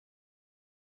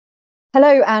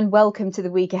Hello and welcome to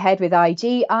the week ahead with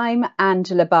IG. I'm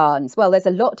Angela Barnes. Well, there's a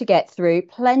lot to get through,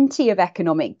 plenty of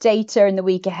economic data in the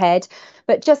week ahead.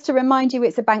 But just to remind you,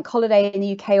 it's a bank holiday in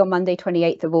the UK on Monday,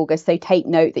 28th of August. So take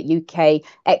note that UK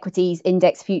equities,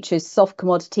 index futures, soft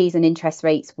commodities and interest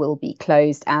rates will be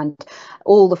closed. And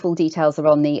all the full details are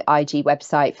on the IG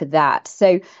website for that.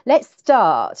 So let's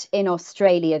start in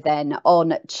Australia then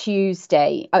on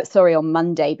on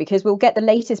Monday, because we'll get the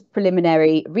latest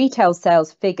preliminary retail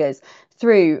sales figures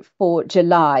through for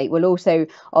July. We'll also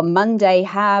on Monday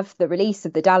have the release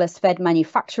of the Dallas Fed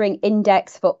Manufacturing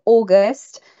Index for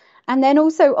August. And then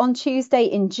also on Tuesday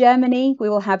in Germany, we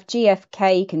will have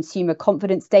GfK consumer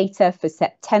confidence data for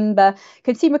September.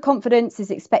 Consumer confidence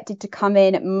is expected to come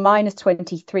in at minus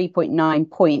 23.9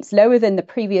 points, lower than the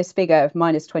previous figure of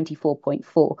minus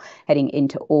 24.4 heading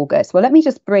into August. Well, let me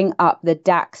just bring up the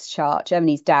DAX chart,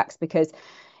 Germany's DAX, because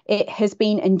it has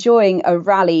been enjoying a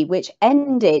rally which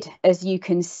ended, as you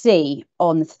can see,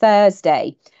 on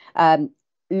Thursday.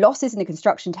 Losses in the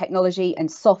construction technology and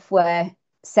software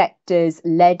sectors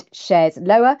led shares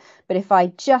lower. But if I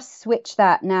just switch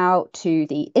that now to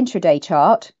the intraday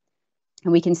chart,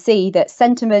 and we can see that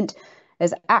sentiment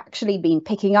has actually been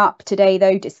picking up today,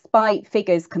 though, despite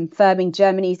figures confirming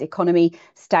Germany's economy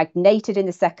stagnated in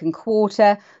the second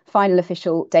quarter. Final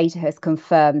official data has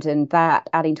confirmed, and that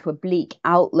adding to a bleak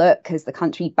outlook as the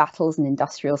country battles an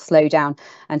industrial slowdown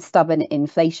and stubborn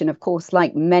inflation, of course,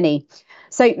 like many.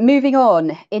 So moving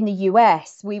on, in the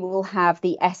US, we will have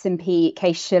the S&P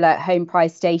Case-Shiller home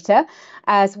price data,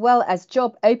 as well as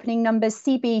job opening numbers,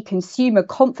 CB consumer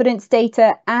confidence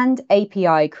data, and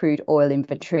API crude oil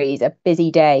inventories. A busy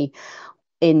day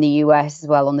in the US as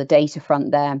well on the data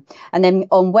front there. And then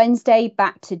on Wednesday,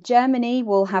 back to Germany,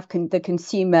 we'll have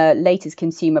the latest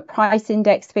consumer price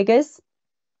index figures.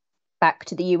 Back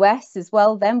to the US as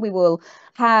well. Then we will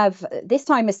have this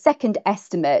time a second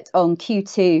estimate on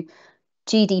Q2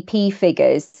 GDP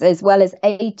figures, as well as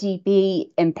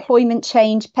ADB employment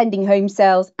change, pending home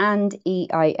sales, and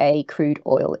EIA crude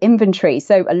oil inventory.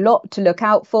 So a lot to look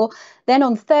out for. Then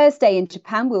on Thursday in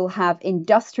Japan, we'll have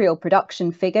industrial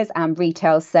production figures and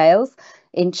retail sales.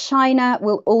 In China,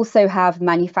 we'll also have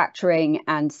manufacturing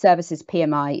and services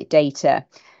PMI data.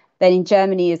 Then in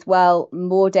Germany as well,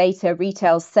 more data,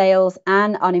 retail sales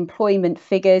and unemployment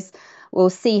figures. We'll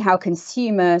see how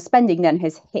consumer spending then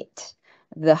has hit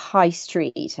the high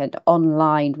street and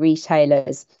online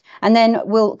retailers. And then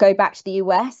we'll go back to the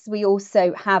US. We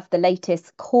also have the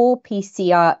latest core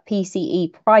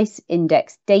PCE price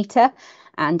index data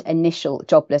and initial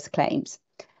jobless claims.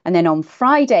 And then on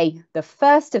Friday, the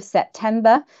 1st of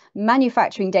September,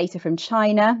 manufacturing data from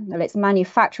China. Well, its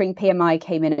manufacturing PMI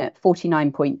came in at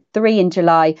 49.3 in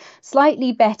July,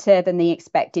 slightly better than the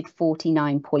expected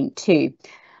 49.2.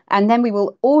 And then we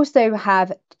will also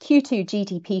have Q2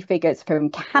 GDP figures from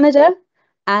Canada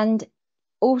and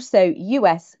also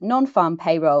US non-farm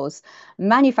payrolls,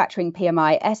 manufacturing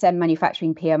PMI, SM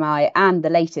manufacturing PMI, and the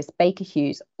latest Baker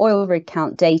Hughes oil rig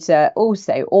count data,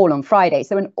 also all on Friday.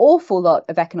 So an awful lot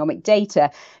of economic data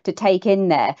to take in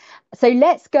there. So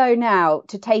let's go now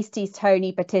to Tasty's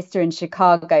Tony Batista in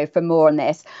Chicago for more on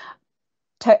this.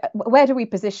 Where do we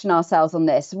position ourselves on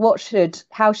this?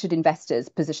 How should investors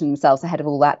position themselves ahead of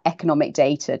all that economic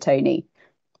data, Tony?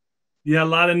 Yeah, a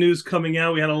lot of news coming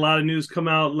out. We had a lot of news come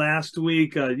out last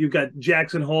week. You've got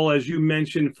Jackson Hole, as you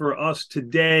mentioned, for us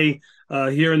today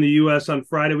here in the U.S. on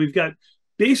Friday. We've got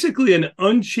basically an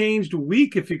unchanged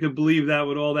week, if you could believe that,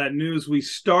 with all that news. We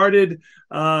started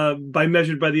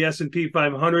measured by the S&P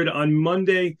 500 on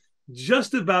Monday,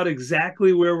 just about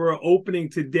exactly where we're opening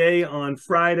today on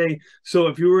Friday. So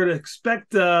if you were to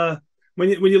expect, when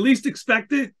you least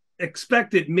expect it,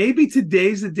 maybe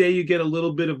today's the day you get a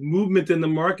little bit of movement in the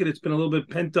market. It's been a little bit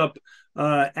pent up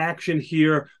action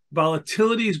here.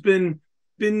 Volatility has been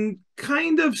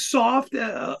kind of soft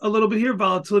a little bit here.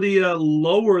 Volatility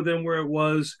lower than where it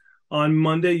was on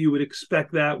Monday. You would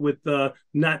expect that with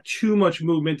not too much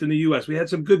movement in the U.S. We had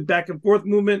some good back and forth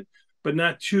movement, but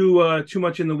not too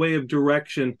much in the way of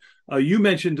direction. You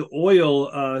mentioned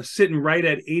oil sitting right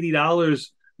at $80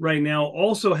 right now.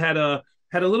 Also had a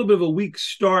little bit of a weak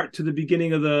start to the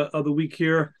beginning of the week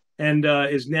here, and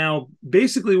is now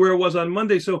basically where it was on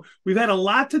Monday. So we've had a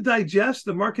lot to digest.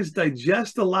 The markets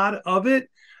digest a lot of it.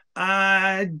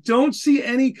 I don't see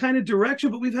any kind of direction,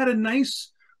 but we've had a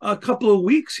nice couple of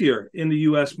weeks here in the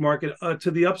U.S. market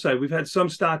to the upside. We've had some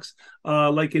stocks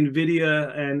like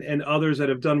NVIDIA and others that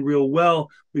have done real well.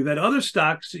 We've had other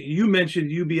stocks. You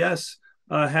mentioned UBS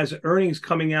has earnings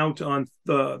coming out on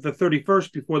the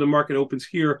 31st before the market opens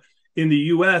here in the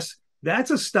U.S.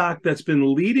 That's a stock that's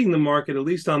been leading the market, at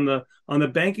least on the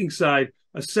banking side,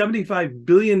 a $75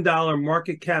 billion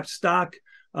market cap stock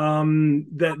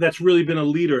that's really been a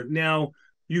leader. Now,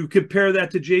 you compare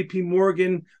that to JP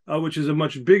Morgan, which is a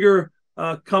much bigger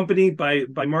company by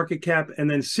market cap, and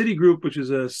then Citigroup, which is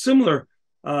a similar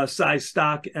size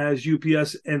stock as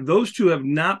UPS, and those two have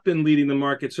not been leading the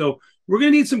market. So we're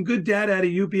going to need some good data out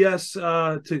of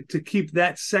UBS to keep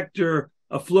that sector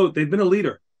afloat. They've been a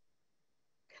leader.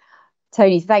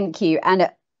 Tony, thank you.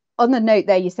 And on the note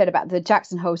there, you said about the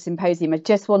Jackson Hole Symposium, I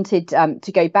just wanted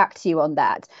to go back to you on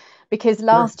that, because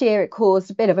last year it caused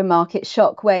a bit of a market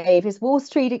shock wave. Is Wall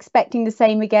Street expecting the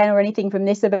same again, or anything from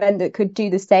this event that could do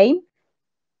the same?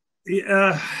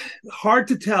 Hard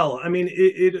to tell. I mean,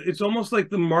 it's almost like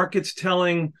the market's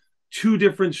telling two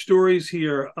different stories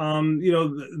here.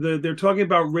 They're talking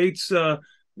about rates,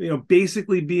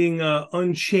 basically being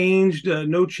unchanged,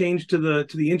 no change to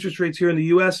the interest rates here in the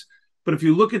U.S. But if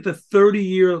you look at the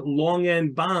 30-year long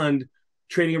end bond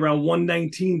trading around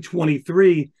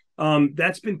 119.23,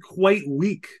 that's been quite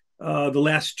weak the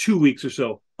last 2 weeks or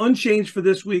so. Unchanged for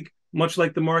this week, much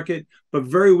like the market, but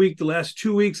very weak the last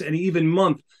 2 weeks and even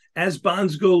month. As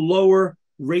bonds go lower,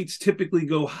 rates typically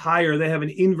go higher. They have an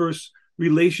inverse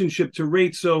relationship to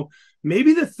rates. So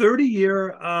maybe the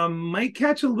 30-year might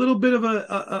catch a little bit of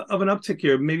an uptick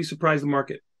here, maybe surprise the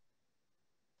market.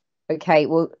 Okay,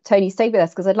 well, Tony, stay with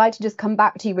us, because I'd like to just come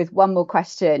back to you with one more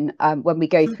question when we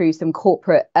go through some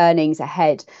corporate earnings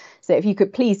ahead. So if you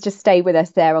could please just stay with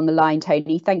us there on the line,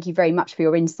 Tony. Thank you very much for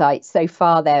your insights so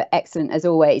far. They're excellent as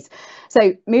always.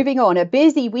 So moving on, a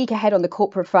busy week ahead on the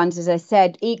corporate front, as I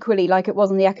said, equally like it was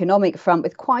on the economic front,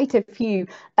 with quite a few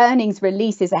earnings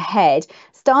releases ahead.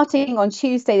 Starting on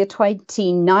Tuesday, the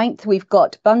 29th, we've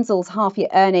got Bunzl's half-year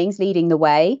earnings leading the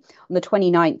way on the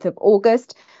 29th of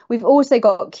August. We've also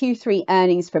got Q3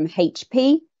 earnings from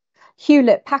HP,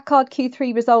 Hewlett-Packard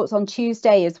Q3 results on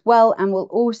Tuesday as well, and we'll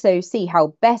also see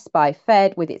how Best Buy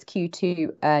fared with its Q2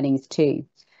 earnings too.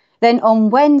 Then on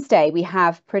Wednesday, we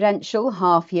have Prudential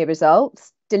half-year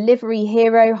results, Delivery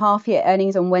Hero half-year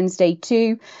earnings on Wednesday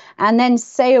too, and then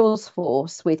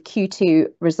Salesforce with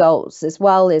Q2 results as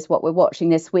well is what we're watching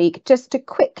this week. Just to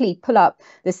quickly pull up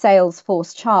the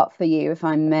Salesforce chart for you, if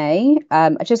I may.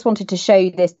 I just wanted to show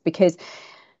you this because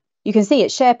you can see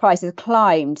its share price has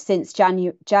climbed since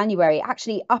January,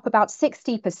 actually up about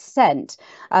 60%.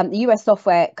 The US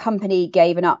software company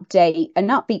gave an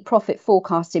upbeat profit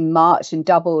forecast in March and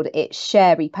doubled its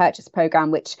share repurchase program,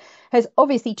 which has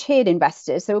obviously cheered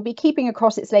investors. So we'll be keeping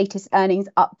across its latest earnings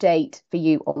update for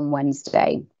you on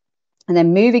Wednesday. And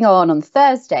then moving on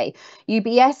Thursday,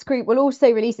 UBS Group will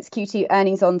also release its Q2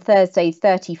 earnings on Thursday,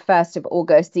 31st of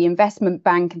August. The investment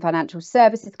bank and financial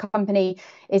services company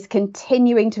is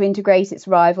continuing to integrate its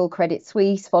rival Credit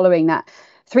Suisse following that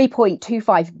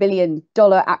 $3.25 billion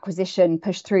acquisition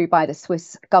pushed through by the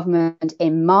Swiss government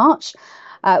in March.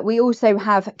 We also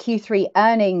have Q3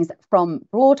 earnings from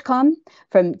Broadcom,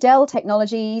 from Dell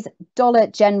Technologies, Dollar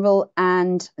General,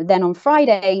 and then on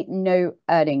Friday, no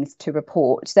earnings to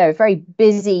report. So a very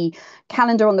busy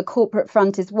calendar on the corporate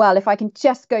front as well. If I can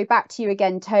just go back to you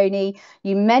again, Tony,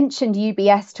 you mentioned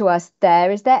UBS to us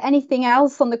there. Is there anything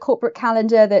else on the corporate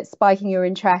calendar that's spiking your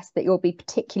interest that you'll be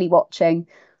particularly watching?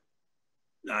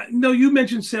 No, you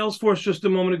mentioned Salesforce just a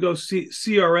moment ago,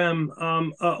 CRM,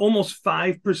 almost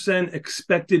 5%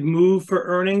 expected move for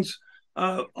earnings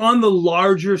on the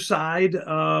larger side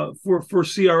for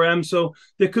CRM. So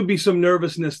there could be some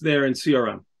nervousness there in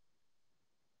CRM.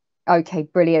 Okay,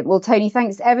 brilliant. Well, Tony,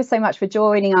 thanks ever so much for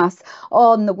joining us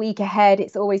on the week ahead.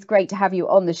 It's always great to have you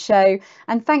on the show.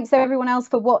 And thanks to everyone else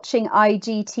for watching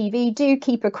IGTV. Do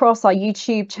keep across our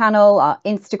YouTube channel, our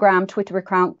Instagram, Twitter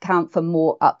account for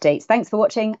more updates. Thanks for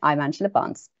watching. I'm Angela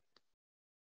Barnes.